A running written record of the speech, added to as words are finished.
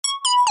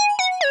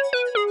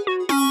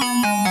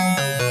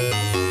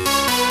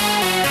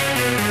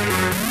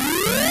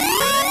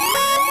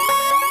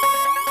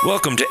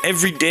Welcome to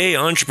Everyday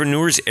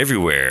Entrepreneurs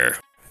Everywhere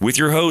with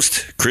your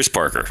host, Chris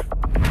Parker.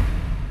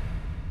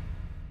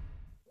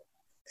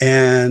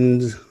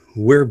 And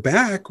we're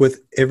back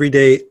with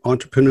Everyday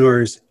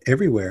Entrepreneurs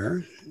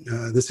Everywhere.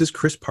 This is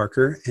Chris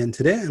Parker, and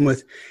today I'm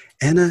with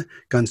Anna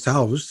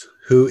Goncalves,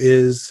 who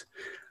is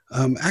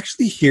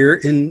actually here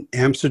in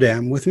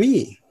Amsterdam with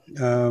me.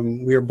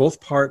 We are both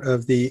part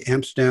of the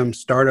Amsterdam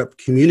startup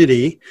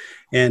community,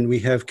 and we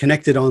have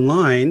connected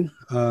online.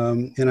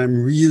 And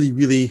I'm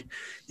really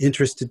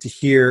interested to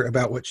hear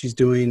about what she's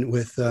doing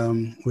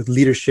with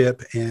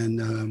leadership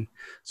and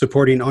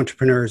supporting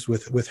entrepreneurs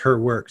with her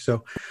work.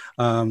 So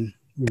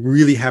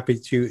really happy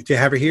to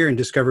have her here and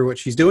discover what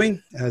she's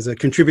doing as a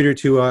contributor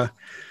to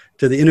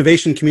the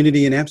innovation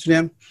community in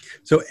Amsterdam.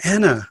 So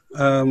Anna,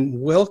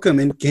 welcome.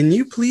 And can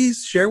you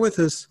please share with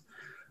us,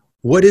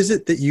 what is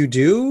it that you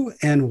do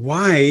and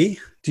why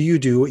do you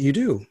do what you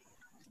do?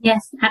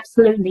 Yes,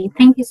 absolutely.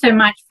 Thank you so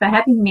much for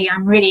having me.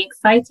 I'm really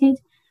excited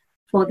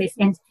for this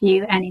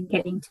interview and in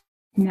getting to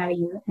know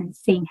you and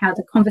seeing how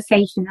the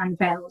conversation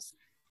unveils.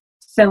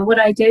 So what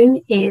I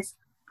do is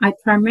I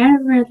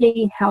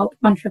primarily help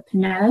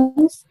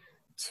entrepreneurs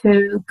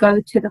to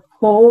go to the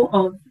core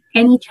of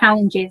any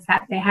challenges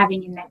that they're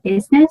having in their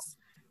business,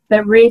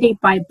 but really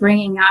by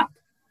bringing up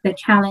the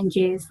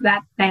challenges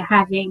that they're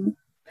having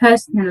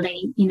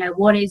personally.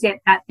 What is it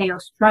that they are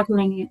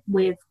struggling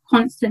with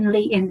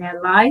constantly in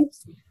their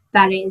lives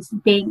that is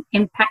being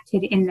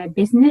impacted in their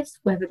business,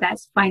 whether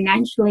that's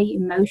financially,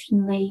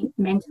 emotionally,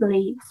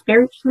 mentally,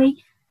 spiritually.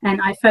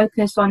 And I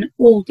focus on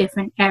all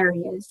different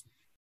areas.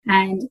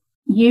 And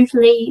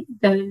usually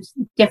those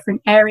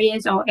different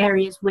areas are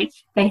areas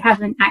which they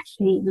haven't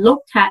actually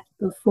looked at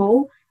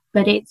before,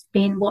 but it's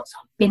been what's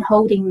been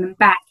holding them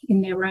back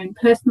in their own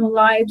personal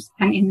lives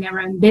and in their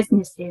own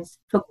businesses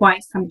for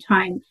quite some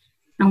time.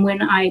 And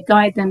when I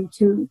guide them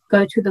to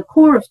go to the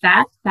core of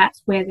that,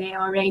 that's where they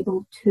are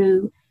able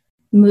to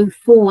move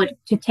forward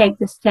to take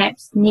the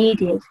steps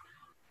needed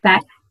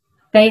that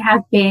they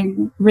have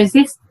been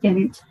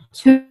resistant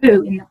to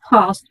in the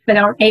past, but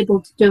are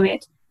able to do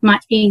it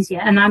much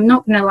easier. And I'm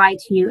not going to lie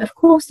to you, of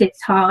course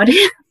it's hard,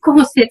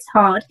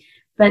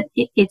 but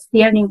it's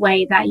the only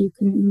way that you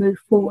can move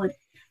forward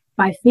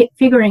by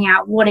figuring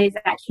out what is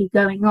actually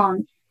going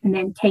on and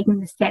then taking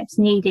the steps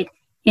needed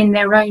in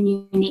their own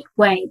unique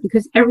way,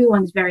 because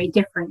everyone's very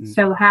different.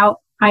 So how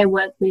I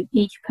work with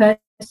each person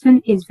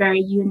is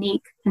very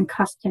unique and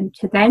custom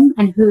to them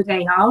and who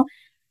they are.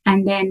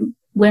 And then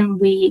when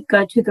we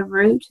go to the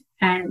root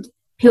and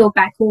peel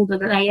back all the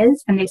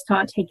layers and they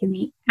start taking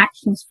the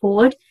actions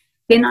forward,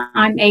 then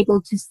I'm able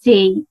to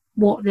see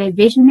what their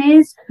vision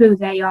is, who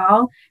they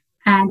are,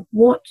 and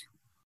what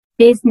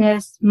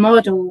business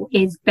model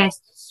is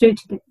best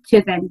suited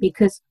to them,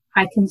 because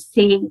I can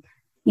see,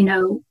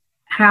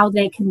 how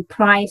they can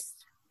price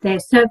their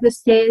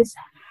services,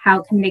 how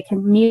can they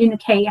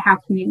communicate, how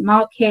can they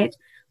market,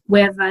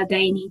 whether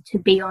they need to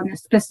be on a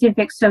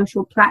specific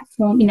social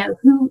platform,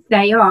 who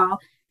they are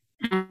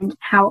and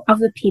how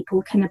other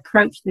people can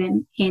approach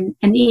them in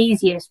an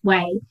easiest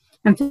way.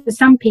 And for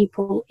some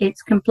people,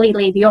 it's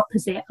completely the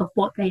opposite of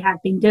what they have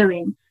been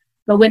doing.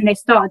 But when they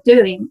start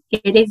doing,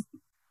 it is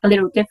a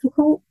little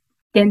difficult.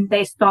 Then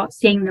they start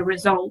seeing the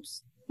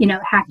results,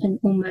 happen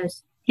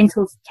almost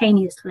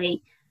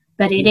instantaneously.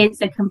 But it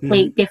is a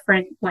complete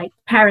different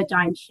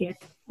paradigm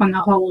shift on the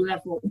whole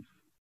level.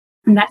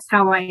 And that's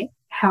how I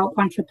help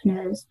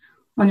entrepreneurs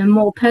on a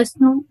more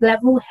personal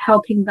level,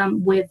 helping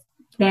them with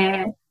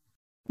their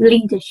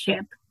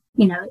leadership,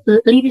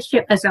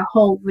 leadership as a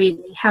whole,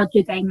 really. How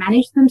do they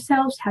manage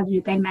themselves? How do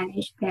they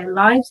manage their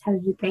lives? How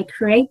do they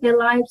create their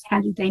lives?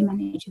 How do they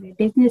manage their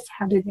business?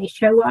 How do they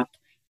show up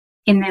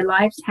in their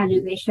lives? How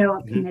do they show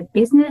up in their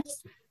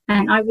business?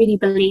 And I really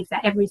believe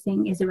that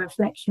everything is a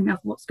reflection of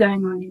what's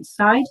going on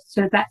inside.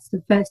 So that's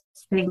the first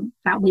thing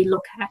that we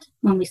look at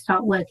when we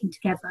start working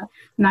together.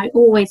 And I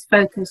always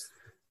focus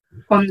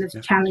on the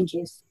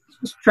challenges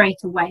straight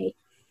away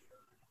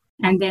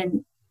and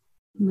then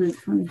move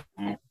from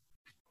there.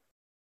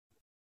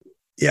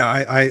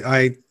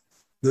 Yeah,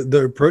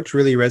 the approach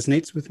really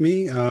resonates with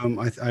me.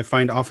 I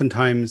find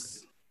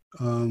oftentimes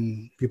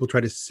people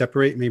try to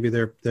separate maybe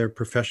their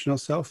professional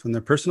self and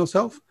their personal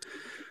self,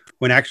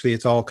 when actually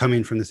it's all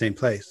coming from the same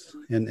place.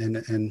 And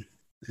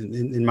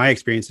in my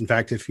experience, in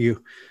fact, if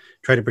you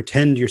try to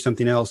pretend you're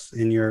something else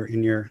in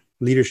your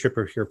leadership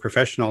or if you're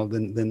professional,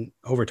 then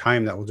over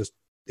time that will just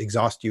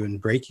exhaust you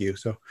and break you.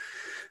 So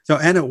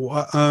Anna,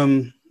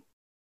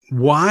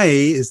 why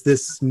is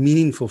this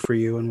meaningful for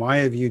you, and why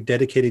have you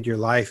dedicated your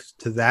life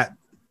to that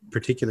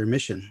particular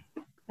mission?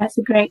 That's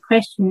a great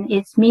question.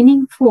 It's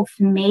meaningful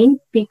for me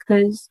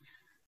because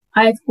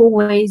I've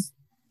always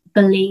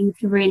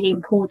believed really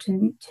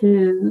important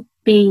to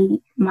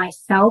be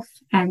myself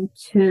and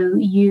to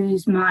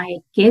use my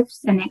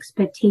gifts and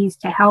expertise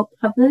to help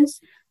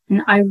others.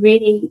 And I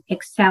really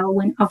excel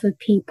when other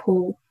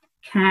people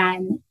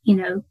can,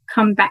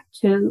 come back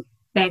to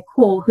their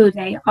core, who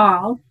they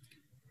are,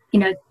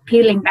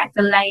 peeling back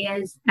the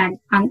layers and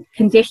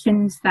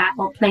conditions that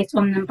are placed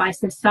on them by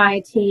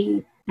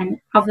society and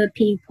other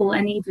people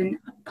and even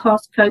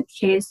past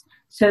coaches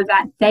so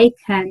that they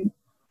can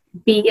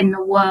be in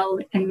the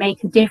world and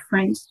make a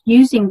difference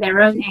using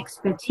their own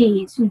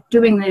expertise,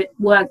 doing the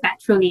work that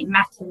truly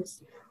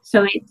matters.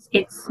 So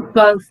it's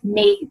both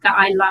me that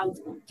I love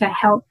to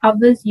help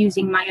others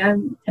using my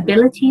own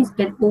abilities,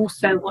 but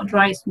also what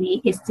drives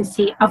me is to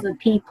see other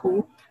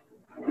people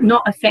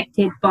not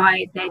affected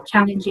by their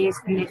challenges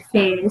and their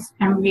fears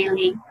and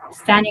really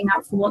standing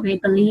up for what they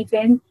believe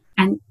in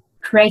and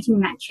creating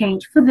that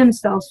change for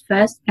themselves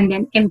first and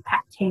then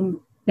impacting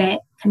their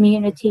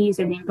communities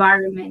and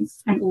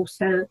environments and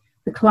also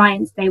the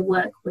clients they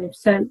work with.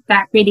 So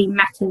that really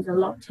matters a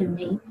lot to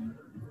me,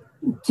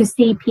 to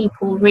see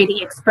people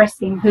really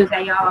expressing who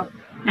they are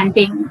and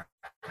being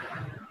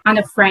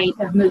unafraid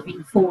of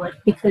moving forward,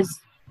 because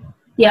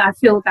I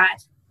feel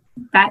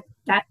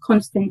that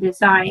constant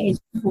desire is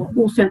what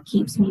also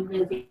keeps me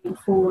moving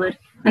forward.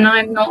 And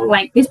I'm not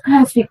like this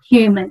perfect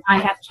human. I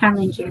have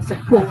challenges,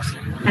 of course,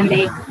 and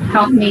they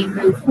help me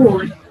move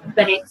forward,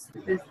 but it's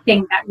the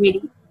thing that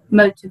really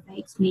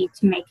motivates me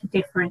to make a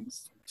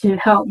difference, to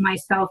help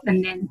myself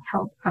and then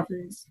help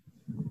others.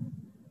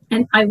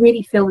 And I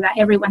really feel that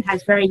everyone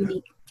has very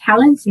unique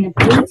talents and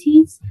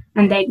abilities,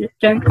 and they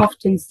don't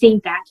often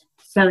see that.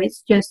 So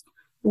it's just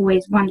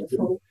always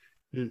wonderful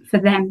for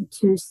them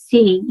to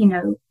see,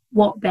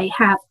 what they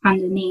have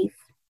underneath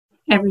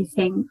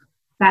everything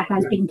that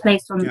has been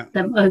placed on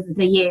them over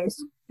the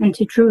years, and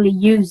to truly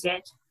use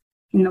it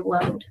in the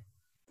world.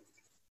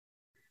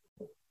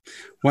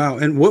 Wow.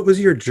 And what was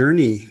your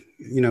journey,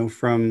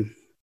 from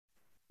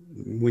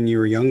when you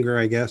were younger,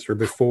 I guess, or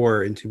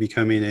before, into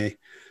becoming a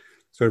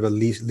sort of a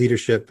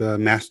leadership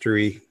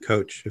mastery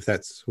coach, if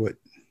that's what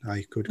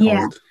I could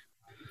call it?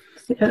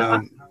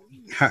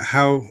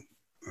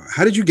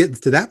 How did you get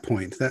to that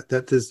point?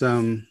 That is,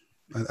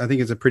 I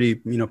think it's a pretty,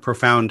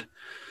 profound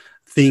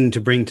thing to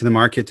bring to the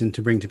market and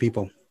to bring to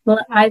people. Well,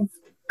 I've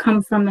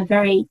come from a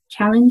very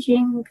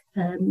challenging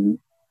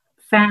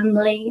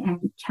family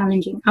and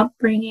challenging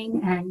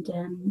upbringing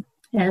and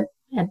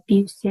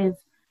abusive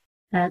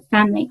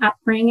family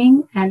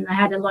upbringing. And I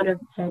had a lot of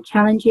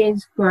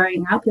challenges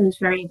growing up. It was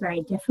very,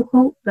 very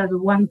difficult. But the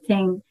one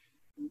thing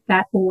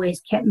that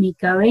always kept me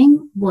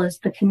going was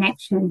the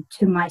connection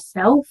to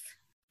myself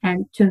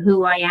and to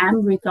who I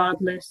am,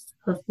 regardless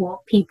of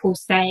what people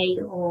say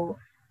or,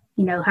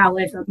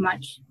 however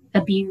much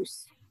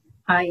abuse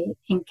I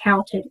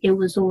encountered. It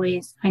was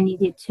always, I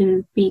needed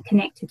to be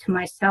connected to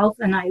myself.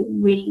 And I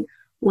really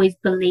always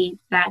believed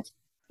that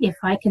if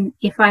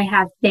I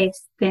have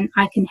this, then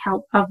I can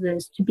help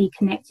others to be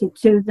connected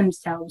to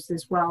themselves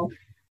as well.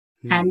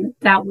 And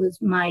that was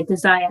my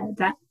desire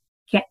that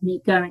kept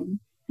me going.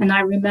 And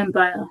I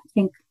remember, I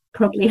think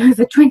probably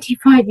over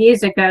 25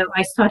 years ago,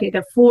 I started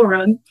a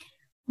forum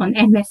on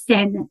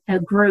MSN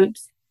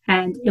groups,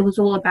 and it was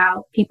all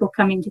about people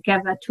coming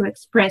together to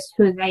express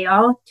who they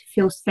are, to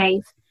feel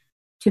safe,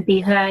 to be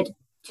heard,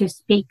 to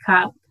speak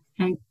up,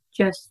 and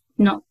just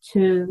not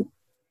to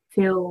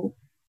feel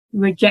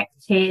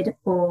rejected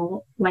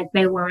or like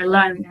they were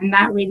alone. And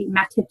that really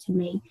mattered to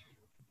me.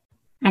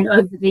 And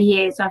over the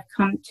years, I've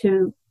come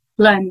to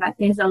learn that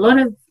there's a lot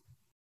of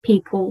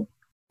people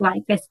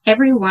like this.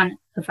 Every one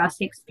of us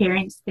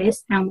experience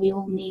this, and we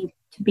all need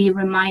to be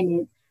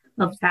reminded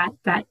of that,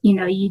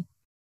 you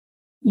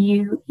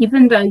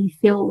even though you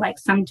feel like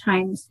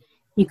sometimes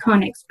you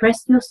can't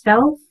express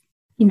yourself,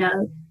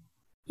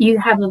 you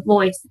have a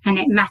voice and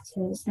it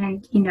matters,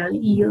 and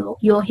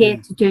you're here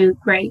to do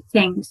great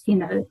things,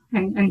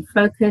 and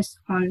focus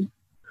on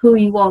who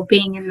you are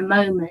being in the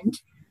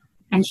moment,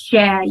 and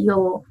share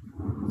your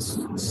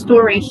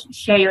story,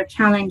 share your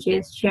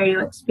challenges, share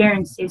your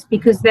experiences,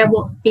 because there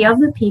will be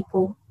other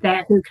people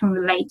there who can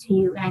relate to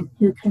you and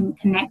who can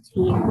connect to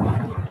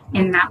you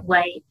in that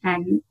way,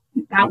 and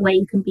that way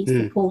you can be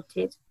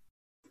supported.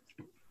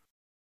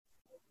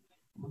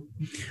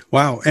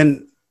 Wow.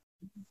 And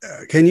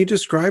can you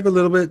describe a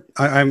little bit?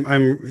 I'm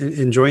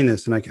enjoying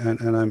this, and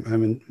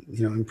I'm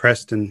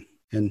impressed and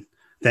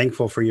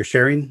thankful for your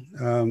sharing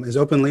as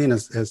openly and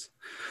as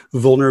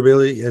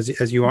vulnerably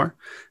as you are.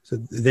 So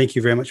thank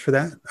you very much for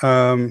that.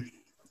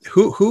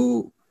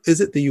 Who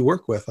is it that you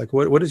work with? Like,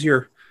 what does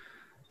your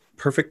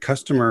perfect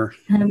customer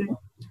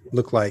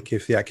look like?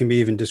 If that can be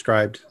even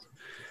described.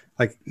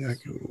 Like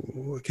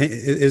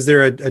is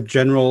there a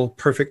general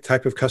perfect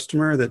type of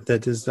customer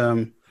that is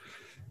the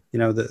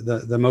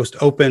most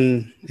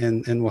open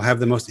and will have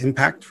the most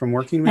impact from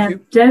working with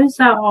you? Those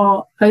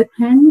are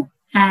open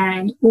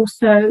and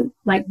also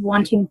like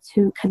wanting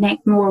to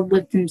connect more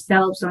with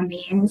themselves on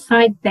the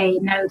inside. They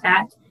know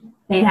that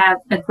they have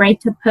a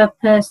greater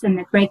purpose and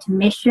a greater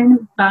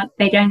mission, but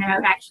they don't know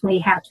actually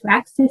how to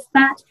access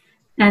that.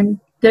 And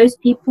those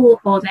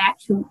people are the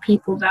actual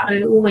people that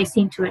I always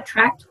seem to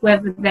attract,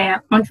 whether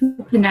they're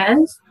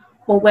entrepreneurs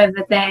or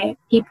whether they're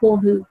people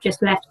who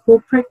just left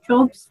corporate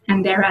jobs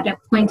and they're at a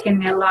point in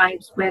their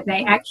lives where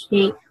they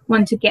actually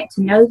want to get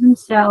to know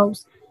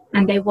themselves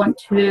and they want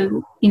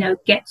to,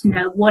 get to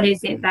know what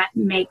is it that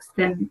makes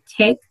them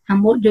tick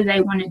and what do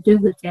they want to do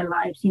with their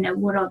lives,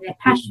 what are their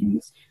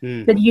passions.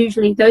 But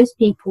usually those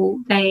people,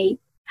 they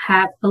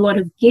have a lot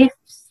of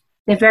gifts.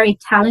 They're very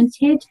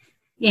talented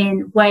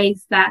in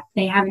ways that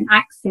they haven't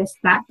accessed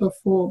that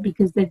before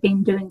because they've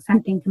been doing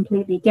something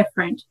completely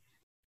different.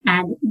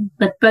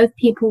 But both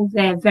people,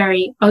 they're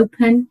very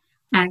open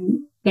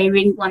and they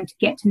really want to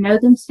get to know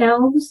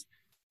themselves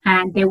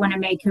and they want to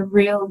make a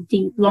real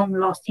deep,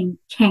 long-lasting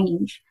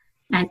change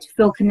and to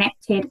feel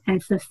connected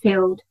and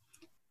fulfilled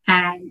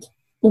and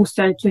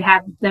also to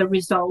have the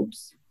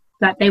results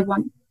that they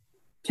want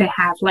to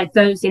have. Like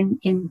those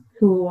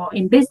who are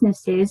in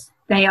businesses,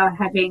 they are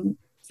having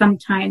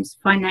sometimes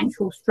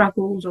financial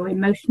struggles or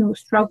emotional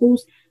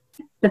struggles.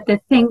 But the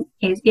thing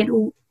is,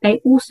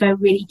 they also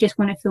really just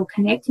want to feel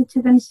connected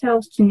to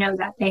themselves, to know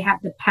that they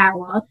have the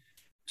power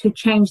to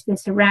change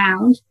this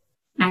around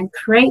and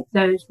create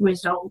those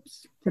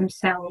results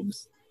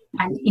themselves.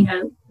 And,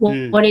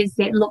 what does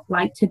it look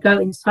like to go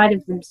inside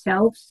of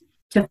themselves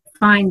to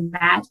find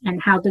that,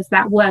 and how does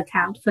that work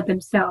out for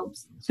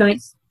themselves? So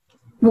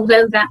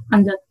although that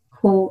under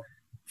core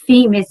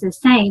theme is the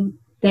same,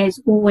 there's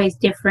always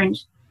different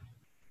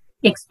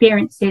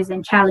experiences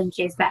and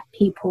challenges that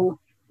people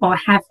are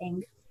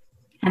having,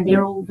 and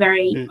they're all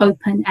very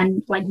open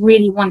and like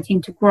really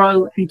wanting to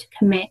grow and to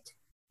commit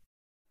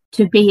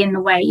to be in the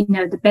way,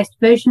 the best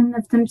version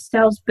of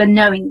themselves, but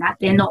knowing that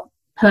they're not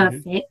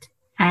perfect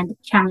and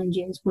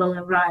challenges will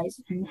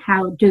arise. And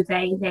how do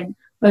they then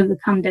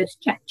overcome those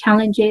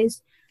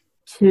challenges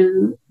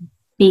to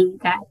be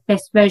that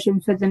best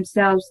version for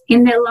themselves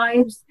in their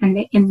lives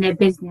and in their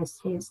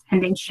businesses,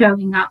 and then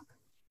showing up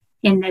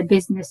in their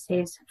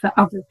businesses for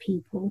other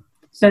people.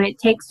 So it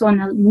takes on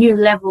a new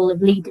level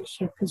of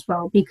leadership as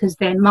well, because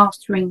they're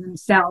mastering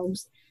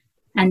themselves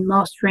and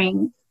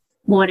mastering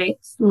what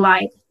it's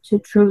like to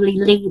truly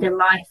lead a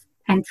life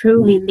and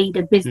truly lead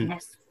a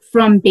business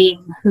from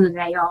being who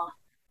they are.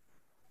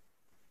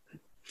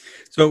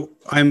 So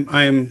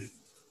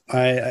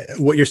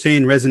what you're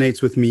saying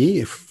resonates with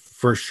me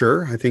for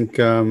sure. I think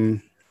a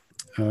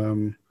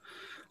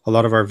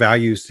lot of our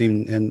values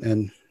seem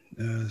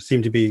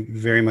to be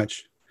very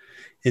much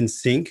in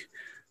sync.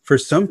 For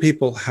some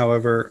people,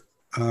 however,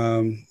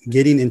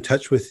 getting in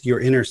touch with your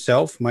inner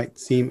self might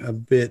seem a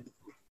bit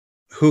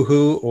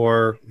hoo-hoo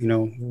or,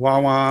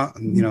 wah-wah,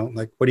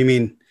 like, what do you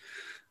mean?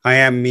 I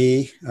am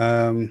me.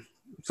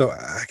 So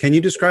can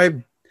you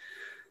describe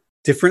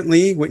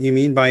differently what you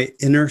mean by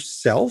inner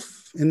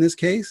self in this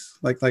case?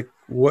 Like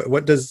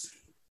what does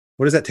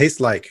that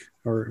taste like?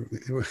 Or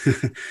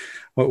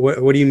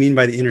what do you mean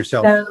by the inner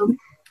self? So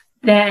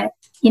that,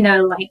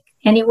 like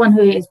anyone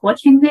who is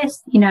watching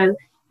this,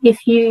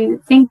 if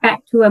you think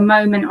back to a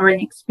moment or an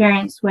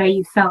experience where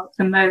you felt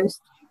the most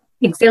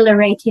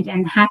exhilarated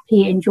and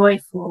happy and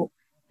joyful,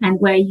 and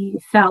where you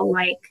felt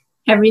like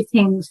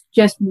everything's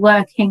just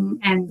working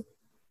and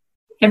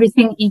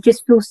everything, you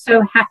just feel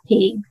so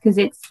happy because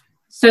it's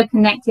so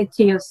connected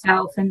to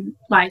yourself and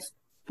life.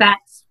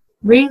 That's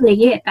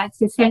really it. That's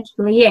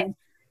essentially it.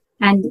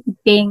 And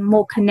being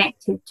more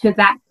connected to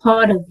that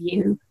part of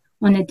you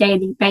on a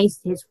daily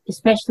basis,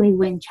 especially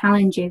when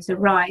challenges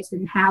arise,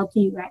 and how do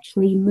you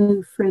actually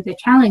move through the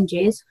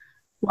challenges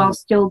while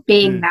still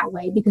being that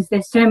way? Because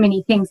there's so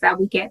many things that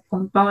we get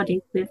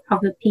bombarded with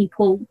other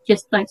people,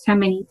 just like so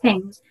many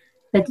things,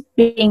 but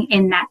being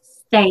in that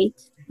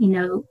state,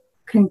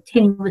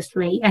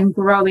 continuously and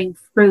growing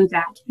through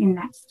that in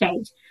that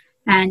state.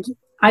 And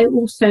I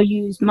also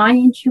use my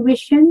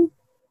intuition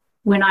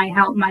when I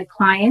help my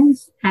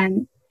clients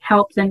and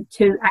help them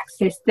to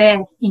access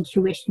their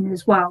intuition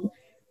as well.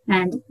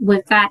 And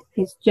with that,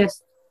 it's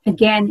just,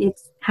 again,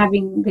 it's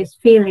having this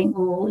feeling,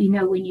 or,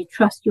 when you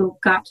trust your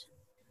gut,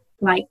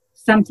 like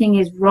something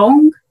is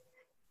wrong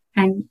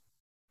and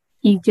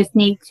you just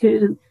need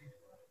to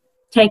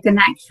take an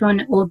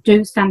action or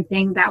do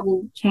something that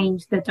will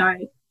change the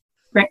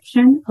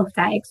direction of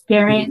that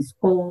experience.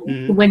 Or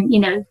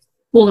when,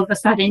 all of a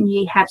sudden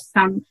you have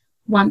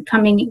someone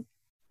coming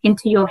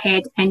into your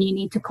head and you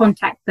need to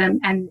contact them,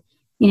 and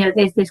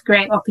there's this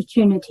great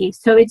opportunity.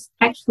 So it's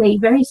actually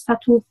very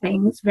subtle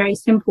things, very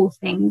simple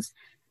things.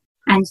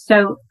 And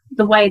so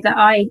the way that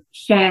I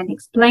share and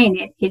explain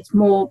it, it's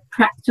more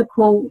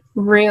practical,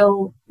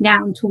 real,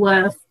 down to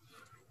earth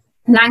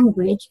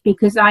language,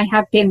 because I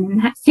have been in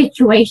that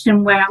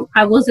situation where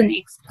I wasn't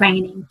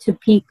explaining to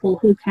people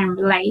who can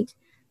relate.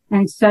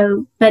 And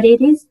so, but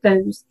it is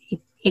those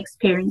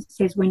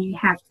experiences when you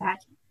have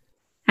that.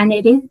 And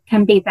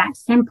can be that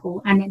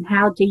simple. And then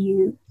how do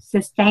you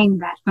sustain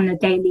that on a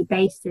daily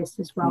basis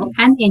as well,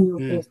 and in your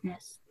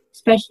business,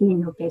 especially in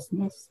your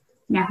business?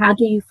 How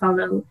do you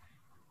follow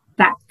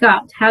that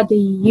gut? How do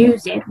you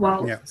use it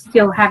while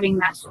still having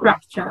that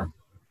structure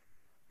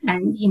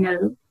and,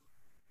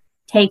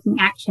 taking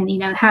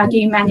action? How do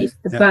you manage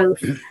the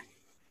both?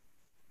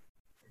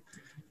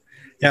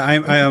 Yeah,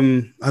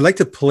 I like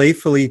to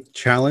playfully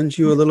challenge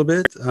you a little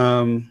bit.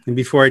 And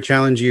before I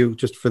challenge you,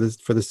 just for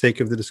the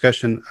sake of the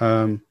discussion,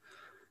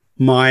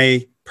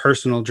 my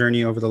personal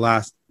journey over the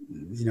last,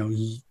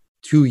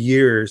 2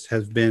 years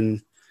have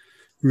been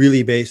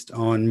really based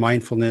on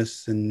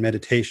mindfulness and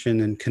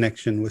meditation and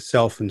connection with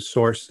self and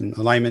source and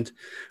alignment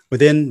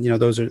within,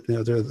 those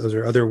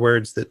are other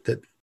words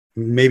that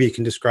maybe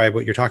can describe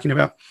what you're talking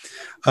about.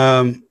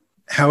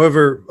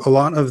 However, a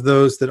lot of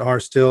those that are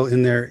still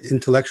in their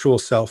intellectual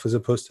self as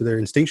opposed to their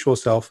instinctual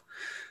self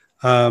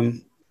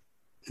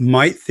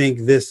might think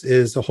this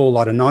is a whole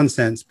lot of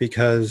nonsense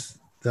because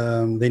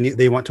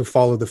they want to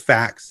follow the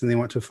facts and they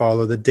want to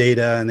follow the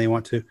data and they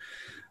want to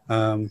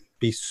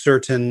be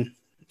certain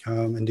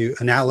and do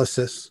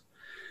analysis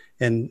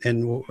and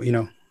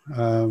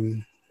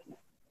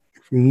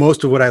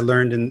most of what I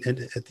learned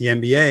at the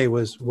MBA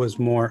was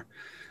more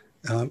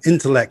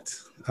intellect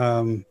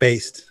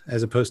based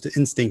as opposed to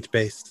instinct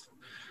based.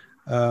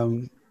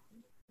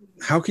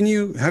 How can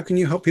you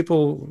help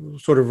people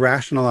sort of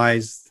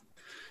rationalize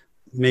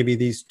maybe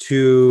these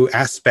two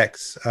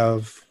aspects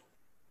of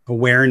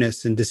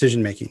awareness and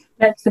decision making?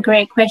 That's a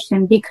great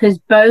question because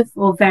both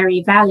are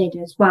very valid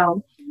as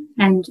well.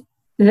 And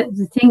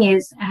the thing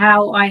is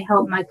how I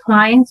help my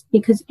clients,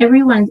 because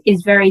everyone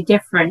is very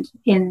different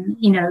in,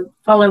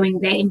 following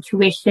their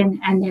intuition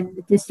and in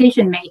the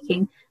decision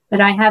making. But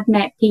I have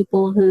met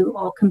people who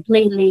are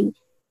completely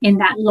in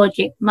that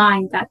logic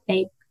mind that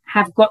they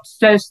have got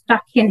so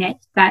stuck in it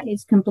that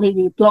it's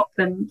completely blocked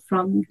them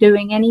from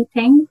doing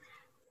anything.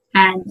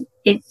 And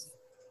it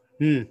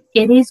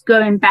is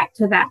going back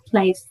to that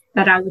place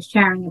that I was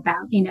sharing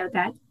about,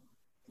 that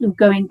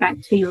going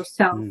back to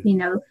yourself,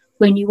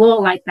 when you are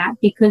like that,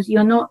 because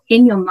you're not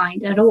in your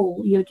mind at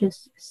all, you're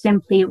just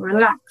simply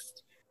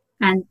relaxed.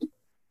 And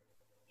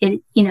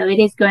it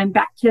is going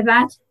back to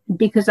that,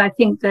 because I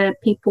think the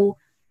people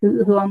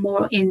who are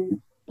more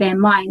in their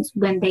minds,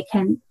 when they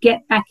can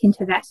get back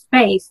into that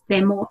space,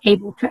 they're more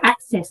able to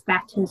access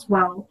that as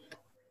well.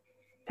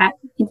 That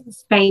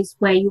space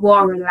where you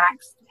are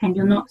relaxed and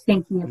you're not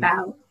thinking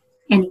about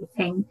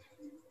anything.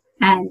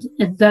 And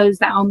those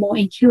that are more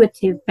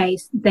intuitive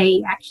based,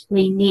 they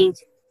actually need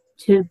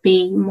to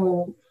be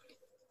more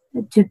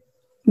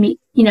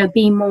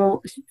be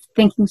more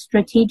thinking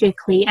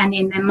strategically and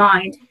in their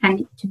mind,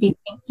 and to be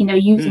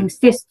using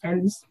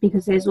systems,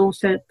 because there's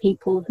also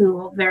people who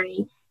are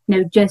very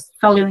just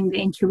following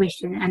the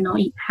intuition and not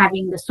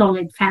having the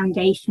solid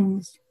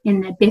foundations in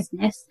their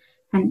business.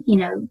 And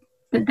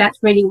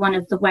that's really one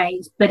of the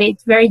ways, but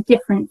it's very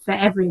different for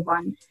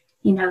everyone.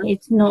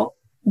 It's not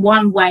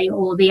one way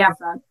or the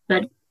other,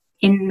 but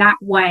in that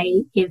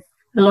way, if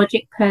a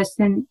logic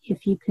person,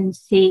 if you can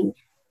see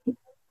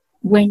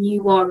when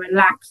you are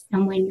relaxed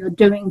and when you're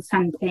doing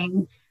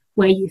something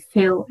where you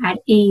feel at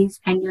ease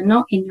and you're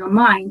not in your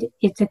mind,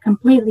 it's a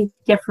completely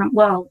different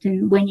world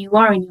than when you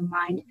are in your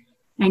mind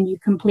and you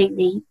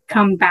completely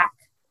come back,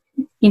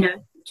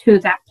 to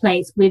that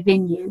place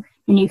within you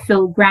and you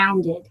feel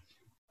grounded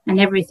and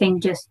everything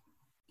just,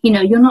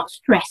 you're not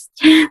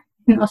stressed,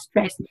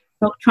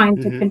 not trying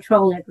to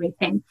control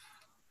everything.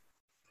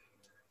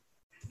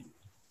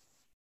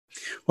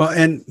 Well,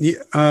 and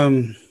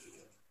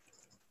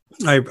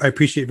I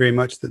appreciate very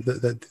much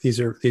that these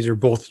are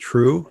both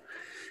true,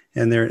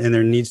 and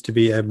there needs to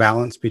be a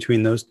balance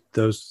between those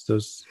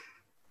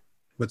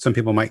what some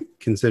people might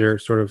consider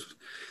sort of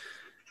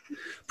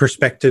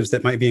perspectives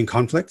that might be in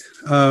conflict.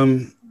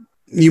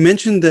 You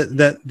mentioned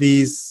that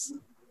these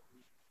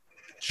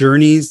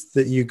journeys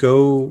that you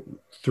go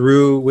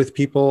through with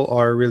people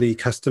are really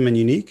custom and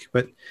unique,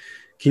 but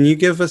can you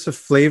give us a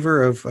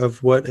flavor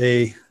of what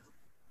a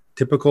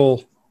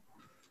typical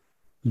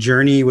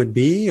journey would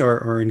be,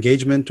 or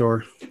engagement,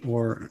 or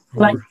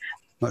like,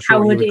 not sure how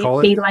what would you would call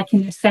it be like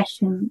in a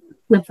session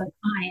with a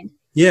client?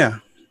 Yeah,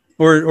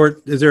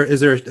 or is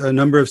there a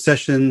number of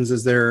sessions?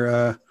 Is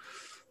there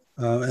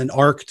an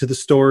arc to the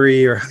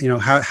story, or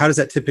how does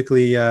that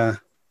typically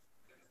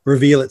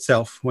reveal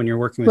itself when you're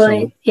working with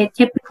someone? It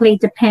typically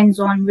depends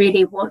on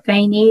really what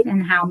they need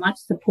and how much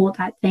support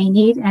that they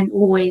need, and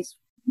always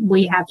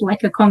we have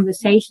like a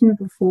conversation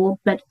before.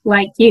 But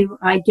like you,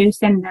 I do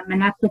send them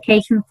an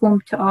application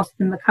form to ask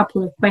them a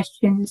couple of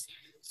questions,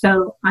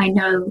 so I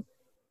know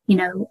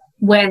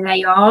where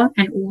they are,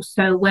 and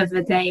also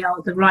whether they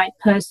are the right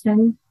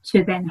person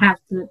to then have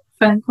the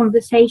phone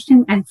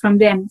conversation. And from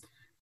them,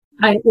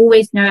 I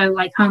always know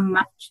like how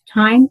much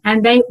time,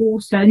 and they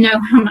also know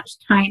how much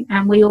time,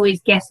 and we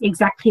always guess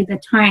exactly the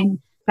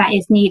time that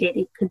is needed.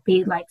 It could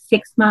be like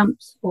 6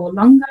 months or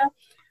longer.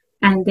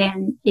 And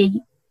then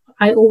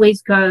I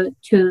always go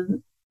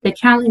to the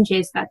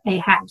challenges that they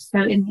have.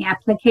 So in the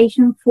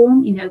application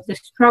form, the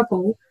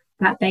struggle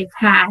that they've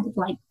had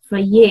like for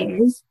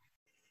years,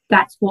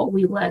 that's what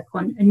we work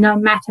on. And no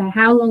matter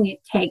how long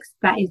it takes,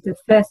 that is the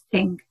first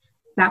thing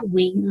that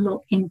we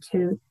look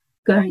into,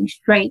 going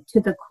straight to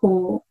the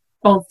core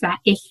of that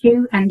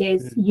issue. And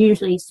there's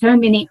usually so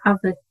many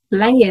other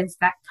layers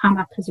that come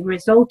up as a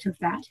result of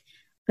that.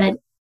 But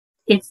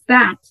it's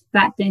that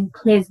then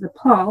clears the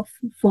path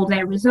for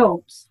their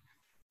results,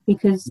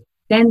 because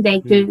then they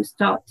do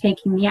start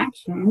taking the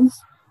actions,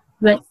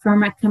 but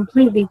from a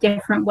completely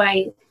different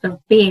way of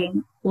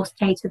being or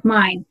state of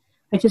mind.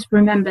 I just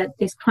remember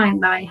this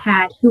client that I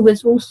had who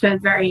was also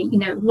very,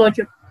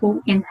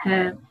 logical in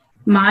her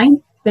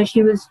mind, but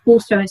she was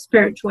also a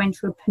spiritual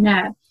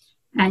entrepreneur.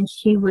 And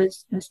she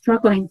was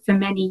struggling for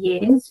many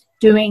years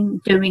doing,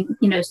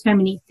 so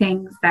many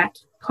things that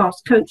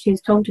past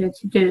coaches told her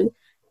to do,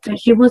 but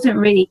she wasn't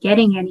really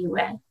getting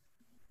anywhere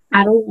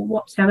at all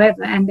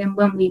whatsoever. And then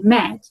when we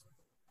met,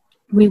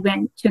 we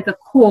went to the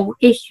core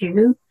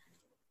issue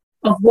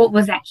of what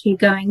was actually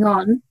going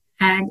on.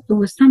 And it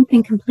was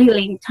something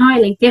completely,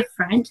 entirely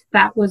different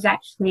that was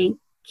actually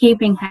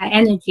keeping her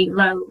energy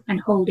low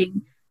and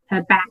holding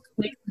her back,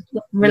 which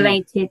was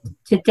related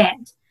to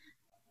debt.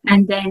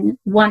 And then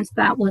once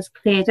that was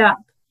cleared up,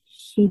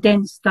 she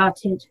then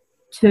started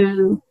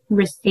to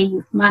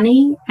receive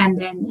money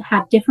and then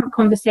have different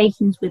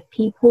conversations with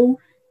people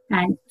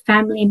and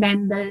family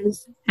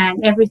members,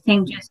 and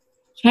everything just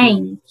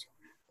changed.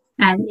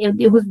 And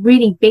it was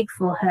really big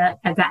for her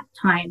at that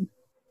time.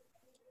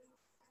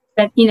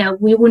 But,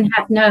 we wouldn't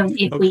have known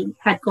if we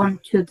had gone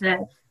to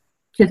the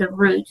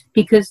route,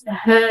 because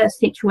her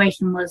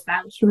situation was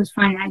that she was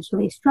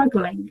financially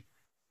struggling.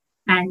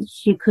 And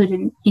she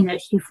couldn't,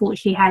 she thought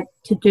she had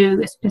to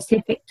do a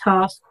specific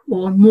task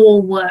or more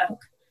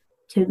work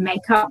to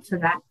make up for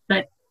that.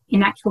 But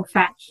in actual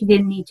fact, she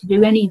didn't need to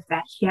do any of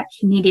that. She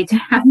actually needed to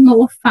have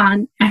more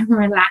fun and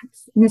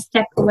relax and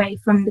step away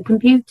from the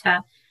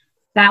computer.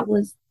 That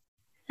was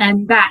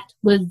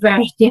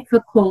very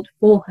difficult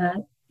for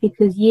her,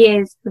 because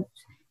years of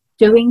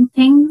doing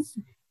things,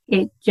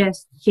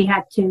 she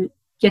had to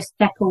just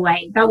step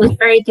away. That was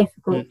very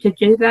difficult to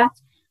do that,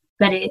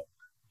 but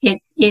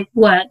it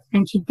worked,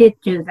 and she did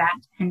do that,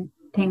 and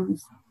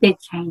things did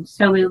change.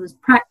 So it was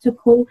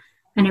practical,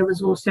 and it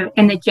was also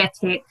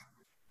energetic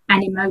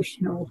and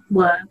emotional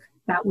work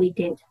that we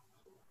did.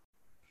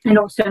 And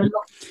also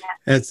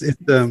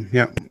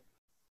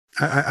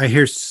I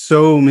hear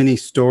so many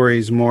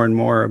stories more and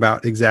more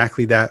about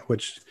exactly that,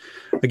 which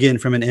again,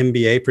 from an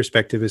MBA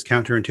perspective, is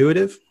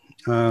counterintuitive.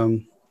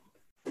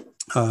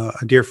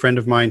 A dear friend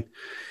of mine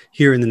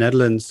here in the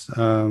Netherlands,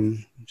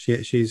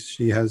 she's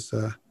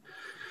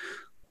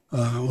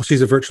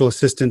a virtual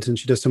assistant, and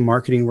she does some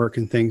marketing work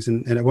and things.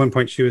 And at one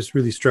point she was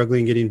really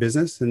struggling getting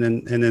business. And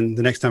then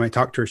the next time I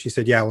talked to her, she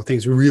said, yeah, well,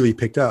 things really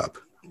picked up.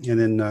 And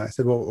then I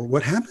said, well,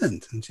 what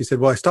happened? And she said,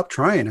 well, I stopped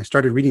trying. I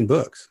started reading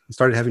books and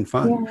started having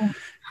fun. Yeah.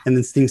 And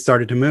then things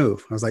started to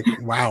move. I was like,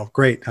 wow,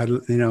 great. I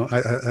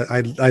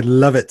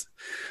love it.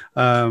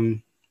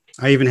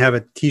 I even have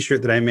a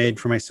t-shirt that I made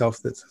for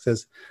myself that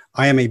says,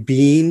 I am a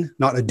being,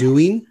 not a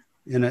doing.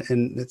 And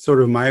it's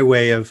sort of my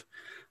way of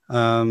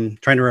trying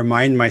to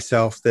remind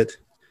myself that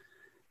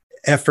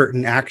effort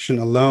and action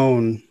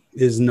alone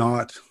is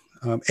not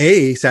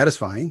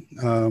satisfying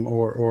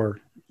or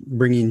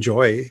bringing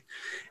joy.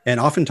 And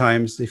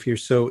oftentimes, if you're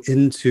so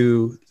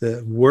into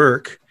the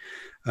work,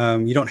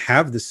 you don't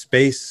have the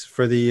space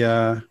for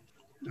the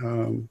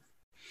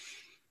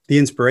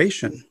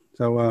inspiration.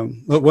 So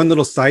one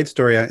little side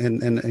story,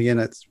 and again,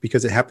 it's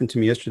because it happened to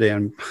me yesterday.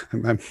 I'm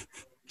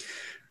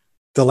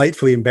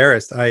delightfully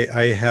embarrassed.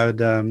 I had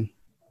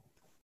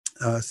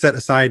set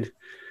aside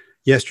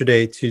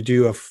yesterday to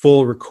do a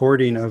full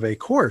recording of a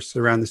course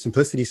around the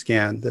simplicity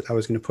scan that I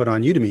was going to put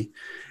on Udemy.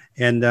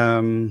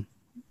 And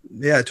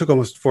it took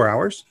almost 4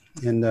 hours.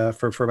 And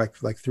for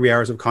like 3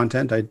 hours of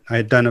content, I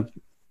had done a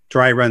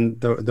dry run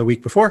the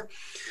week before,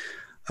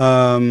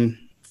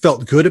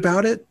 felt good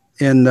about it,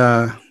 and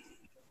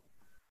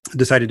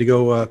decided to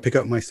go pick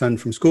up my son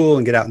from school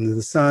and get out into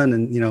the sun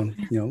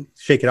and,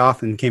 shake it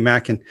off, and came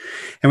back. And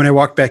when I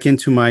walked back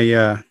into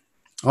my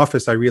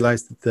office, I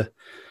realized that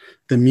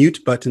the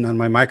mute button on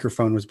my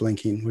microphone was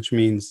blinking, which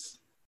means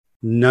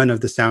none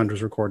of the sound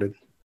was recorded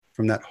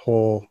from that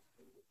whole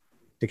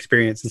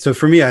experience. And so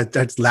for me, I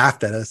just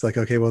laughed at it. It's like,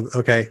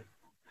 okay,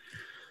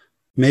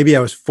 maybe I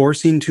was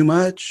forcing too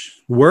much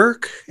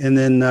work. And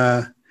then,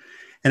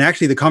 and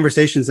actually the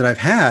conversations that I've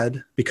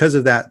had because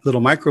of that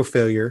little micro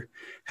failure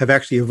have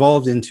actually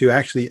evolved into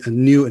actually a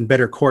new and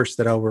better course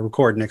that I will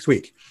record next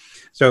week.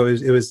 So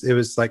it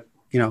was like,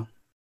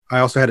 I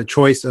also had a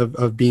choice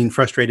of being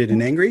frustrated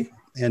and angry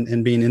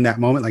and being in that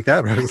moment like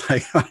that. But I was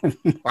like, oh,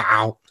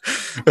 wow,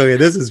 okay,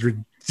 this is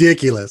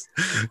ridiculous.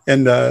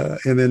 And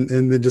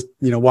then just,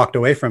 walked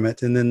away from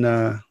it, and then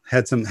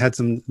had some,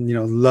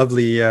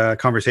 lovely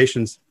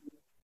conversations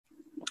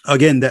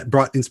again that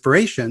brought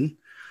inspiration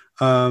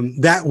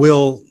that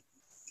will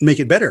make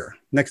it better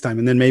next time.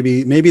 And then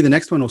maybe the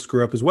next one will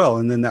screw up as well.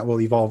 And then that will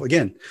evolve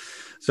again.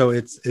 So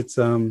it's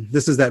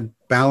this is that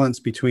balance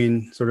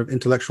between sort of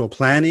intellectual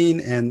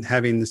planning and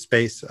having the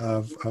space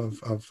of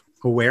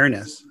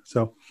awareness.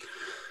 So,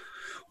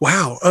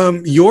 wow.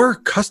 Your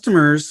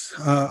customers,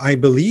 I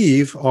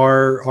believe,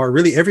 are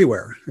really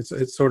everywhere.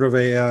 It's sort of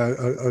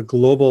a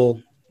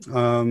global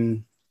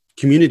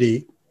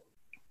community.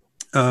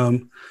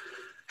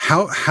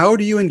 How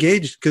do you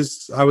engage?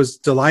 Because I was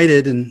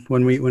delighted, and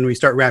when we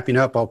start wrapping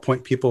up, I'll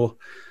point people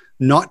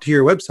not to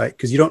your website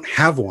because you don't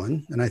have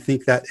one, and I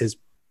think that is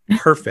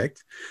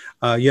perfect.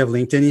 You have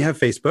LinkedIn, you have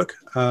Facebook.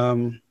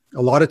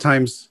 A lot of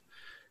times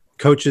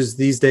coaches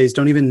these days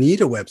don't even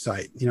need a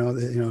website.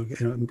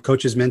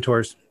 Coaches,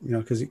 mentors,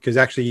 because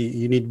actually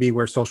you need to be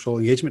where social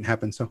engagement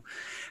happens. So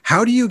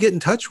how do you get in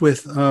touch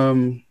with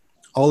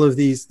all of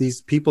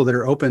these people that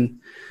are open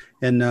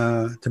and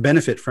to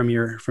benefit from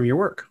your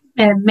work?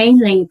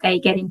 Mainly they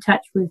get in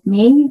touch with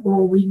me,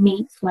 or we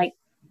meet like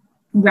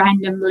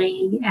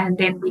randomly and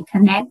then we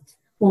connect,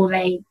 or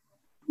they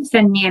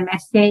send me a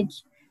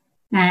message,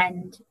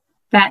 and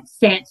that's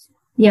it.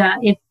 Yeah,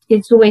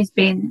 it's always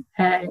been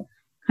a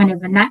kind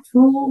of a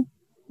natural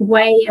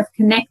way of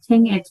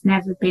connecting. It's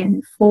never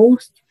been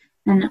forced,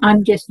 and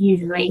I'm just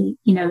usually,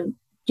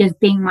 just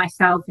being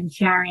myself and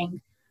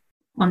sharing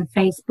on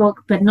Facebook,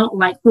 but not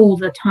like all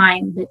the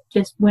time, but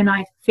just when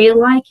I feel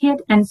like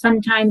it. And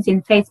sometimes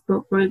in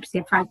Facebook groups,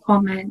 if I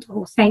comment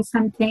or say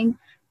something,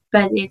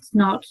 but it's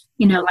not,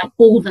 like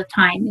all the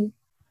time.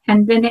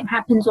 And then it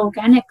happens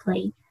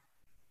organically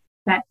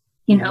that,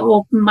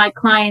 or my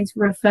clients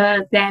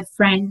refer their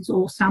friends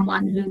or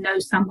someone who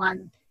knows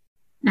someone,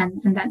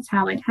 and that's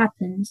how it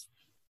happens.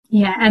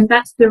 Yeah, and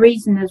that's the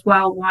reason as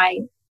well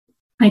why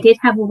I did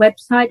have a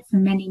website for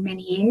many,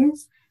 many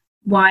years.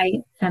 Why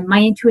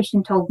my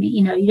intuition told me,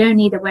 you don't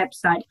need a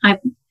website.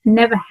 I've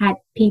never had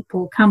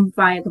people come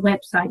via the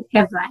website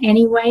ever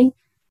anyway.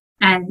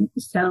 And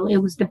so it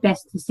was the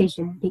best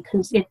decision,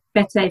 because it's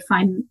better if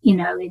I'm, in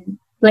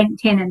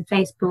LinkedIn and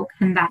Facebook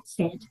and that's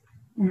it.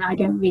 And I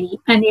don't really,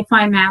 and if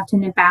I'm out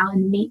and about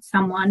and meet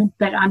someone,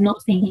 but I'm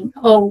not thinking,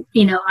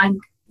 I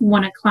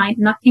want a client,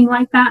 nothing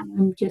like that.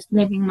 I'm just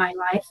living my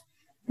life.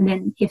 And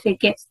then if it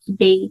gets to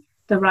be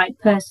the right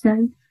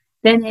person,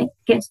 then it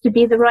gets to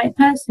be the right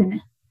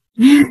person.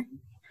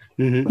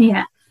 Mm-hmm.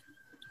 Yeah.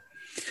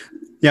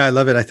 Yeah, I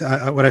love it.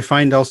 What I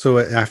find also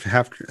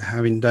after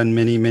having done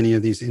many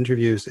of these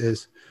interviews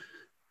is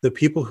the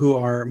people who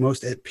are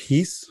most at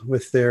peace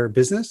with their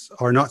business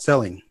are not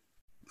selling.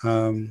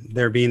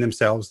 They're being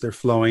themselves. They're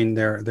flowing.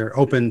 They're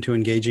open to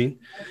engaging,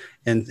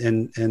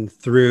 and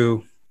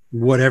through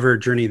whatever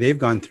journey they've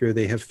gone through,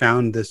 they have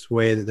found this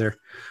way that they're,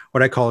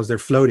 what I call is they're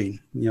floating.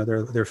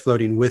 They're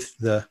floating with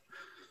the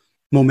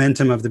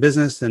momentum of the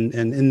business, and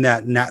in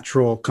that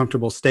natural,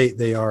 comfortable state,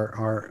 they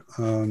are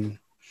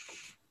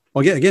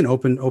again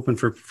open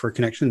for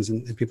connections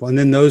and people. And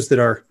then those that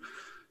are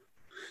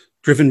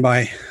driven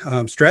by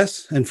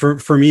stress, and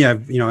for me, I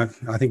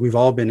think we've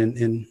all been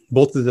in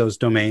both of those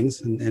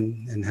domains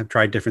and have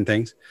tried different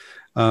things.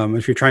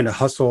 If you're trying to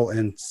hustle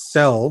and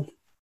sell,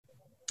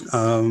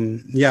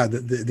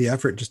 the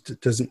effort just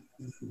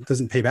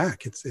doesn't pay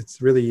back.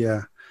 It's really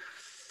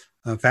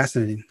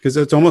fascinating, because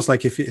it's almost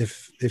like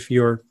if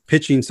you're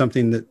pitching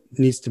something that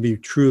needs to be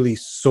truly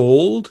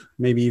sold,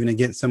 maybe even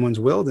against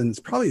someone's will, then it's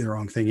probably the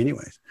wrong thing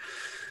anyways.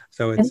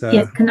 So it's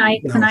can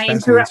I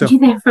interrupt you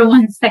there for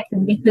 1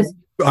 second, because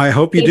I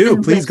hope you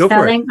do. Please go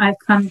for it. I've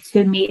come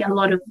to meet a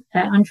lot of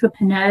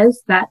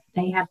entrepreneurs that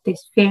they have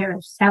this fear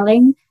of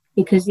selling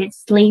because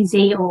it's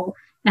sleazy,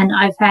 and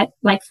I've had,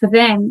 like, for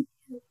them,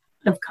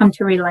 I've come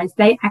to realize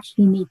they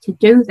actually need to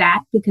do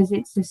that because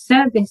it's a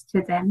service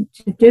to them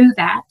to do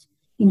that,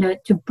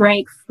 to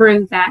break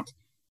through that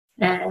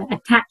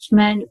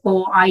attachment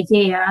or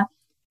idea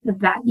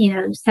that,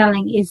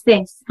 selling is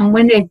this. And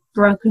when they've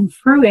broken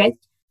through it,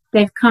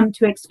 they've come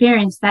to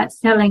experience that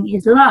selling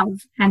is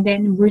love, and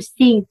then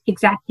receive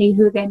exactly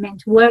who they're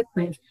meant to work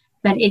with.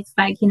 But it's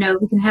like,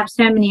 we can have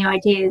so many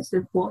ideas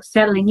of what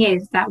selling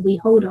is that we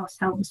hold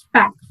ourselves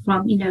back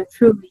from,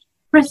 truly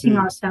expressing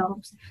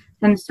ourselves.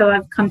 And so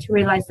I've come to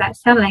realize that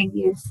selling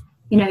is,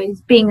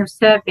 is being of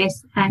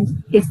service,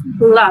 and is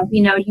love.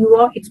 You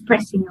are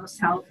expressing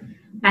yourself.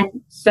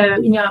 And so,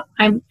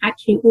 I'm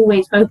actually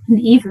always open,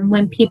 even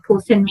when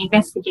people send me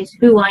messages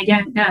who I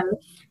don't know.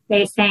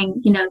 They're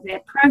saying,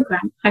 their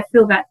program. I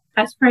feel that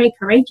that's very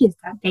courageous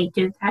that they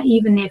do that,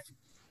 even if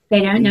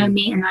they don't know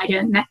me and I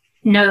don't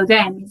know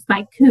them. It's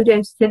like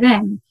kudos to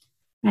them.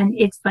 And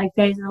it's like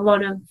there's a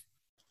lot of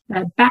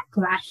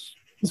backlash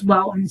as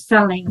well on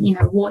selling,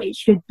 what it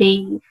should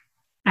be.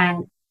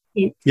 And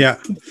it's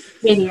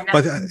really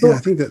I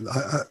think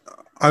that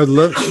I would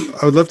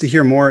love to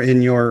hear more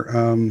in your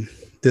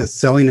the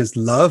selling is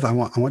love. I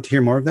want to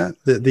hear more of that.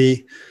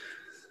 The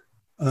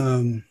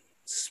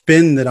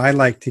spin that I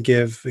like to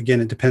give,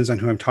 again, it depends on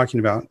who I'm talking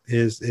about,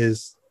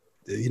 is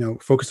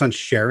focus on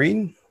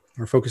sharing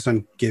or focus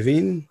on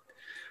giving,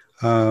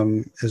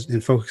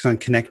 and focus on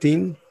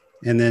connecting,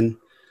 and then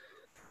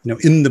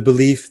in the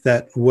belief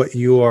that what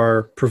you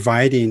are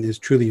providing is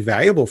truly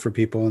valuable for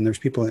people, and there's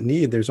people in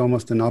need. There's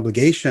almost an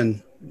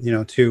obligation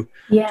to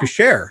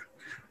share,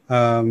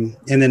 and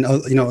then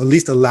at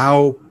least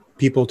allow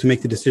people to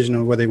make the decision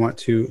on whether they want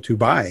to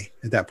buy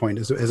at that point,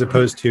 as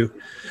opposed to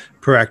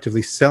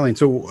proactively selling.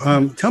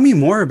 So tell me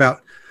more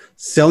about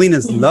selling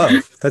as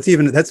love.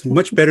 That's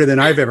much better than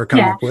I've ever come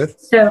up with.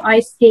 So I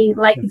see,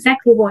 like,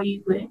 exactly what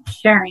you were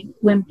sharing.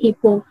 When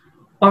people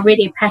are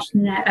really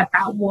passionate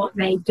about what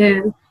they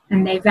do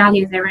and they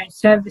value their own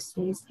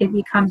services, it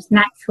becomes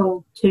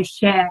natural to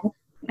share.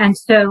 And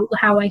so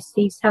how I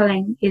see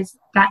selling is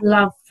that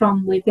love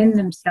from within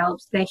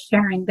themselves. They're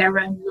sharing their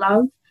own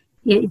love.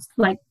 It's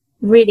like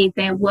really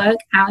their work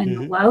out in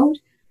the world.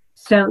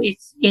 So it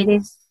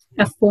is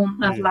a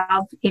form of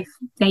love if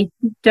they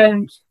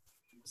don't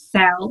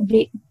sell.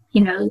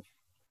 You know,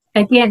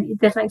 again,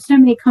 there's like so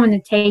many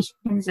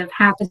connotations of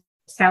how to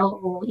sell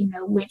or, you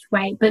know, which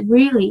way, but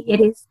really it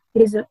is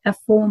a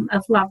form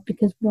of love,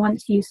 because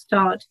once you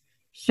start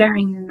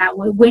sharing in that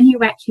way, when you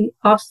actually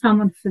ask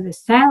someone for the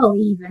sale,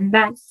 even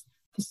that's,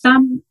 for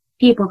some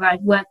people that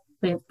I've worked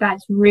with,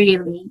 that's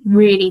really,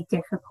 really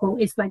difficult.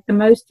 It's like the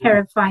most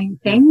terrifying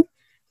thing,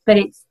 but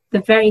it's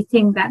the very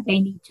thing that they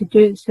need to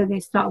do. So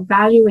they start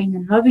valuing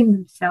and loving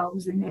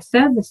themselves and their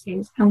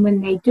services. And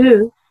when they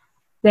do,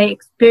 they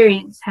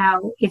experience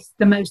how it's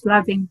the most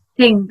loving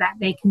thing that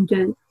they can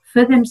do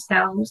for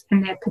themselves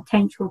and their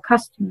potential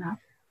customer,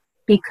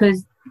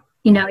 because,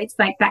 you know, it's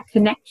like that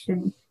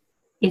connection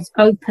is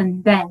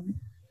open then.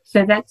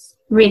 So that's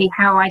really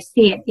how I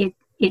see it.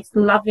 It's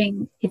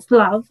loving, it's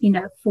love, you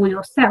know, for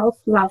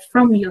yourself, love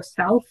from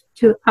yourself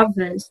to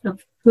others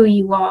of who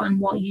you are and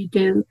what you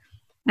do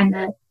and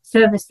the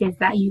services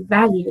that you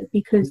value,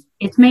 because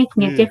it's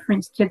making a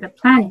difference to the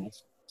planet.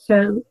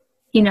 So,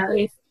 you know,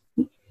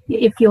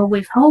 if you're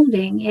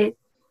withholding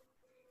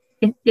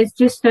it's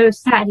just so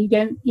sad. You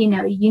don't, you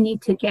know, you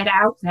need to get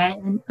out there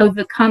and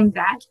overcome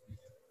that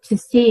to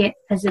see it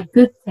as a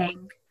good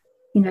thing.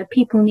 You know,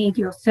 people need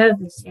your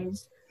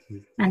services,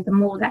 and the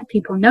more that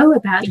people know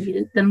about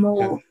you, the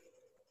more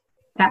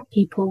that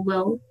people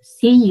will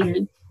see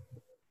you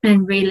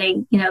and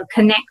really, you know,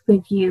 connect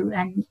with you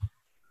and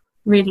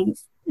really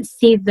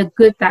see the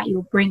good that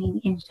you're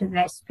bringing into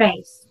their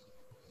space.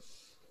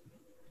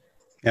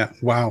 Yeah.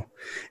 Wow.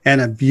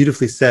 Anna,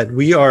 beautifully said.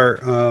 We are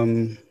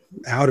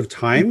out of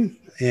time,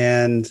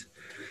 and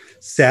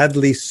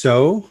sadly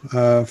so.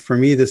 For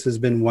me, this has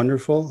been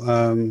wonderful.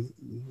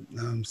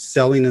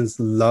 Selling is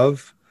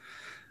love.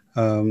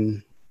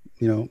 You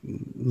know,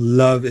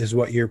 love is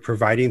what you're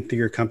providing through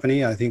your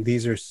company. I think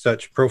these are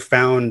such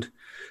profound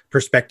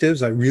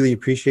perspectives. I really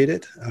appreciate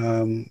it.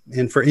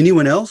 And for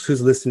anyone else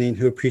who's listening,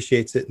 who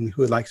appreciates it and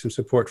who would like some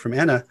support from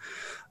Anna,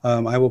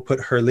 I will put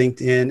her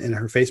LinkedIn and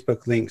her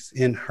Facebook links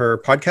in her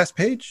podcast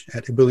page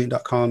at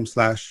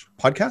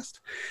ebullient.com/podcast.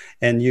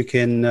 And you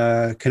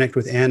can connect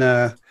with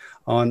Anna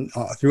on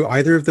through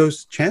either of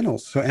those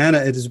channels. So Anna,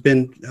 it has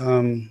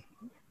been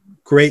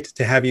great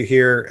to have you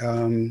here,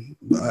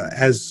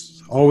 as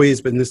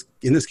always, but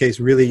in this case,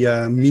 really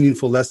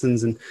meaningful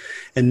lessons and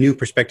new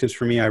perspectives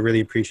for me. I really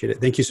appreciate it.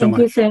 Thank you so much.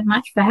 Thank you so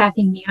much for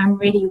having me. I'm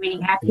really,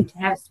 really happy to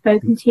have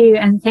spoken to you,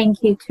 and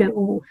thank you to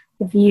all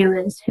the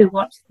viewers who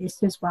watch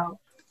this as well.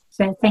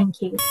 So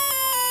thank you.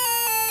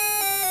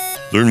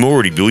 Learn more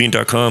at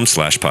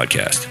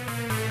ebullient.com/podcast.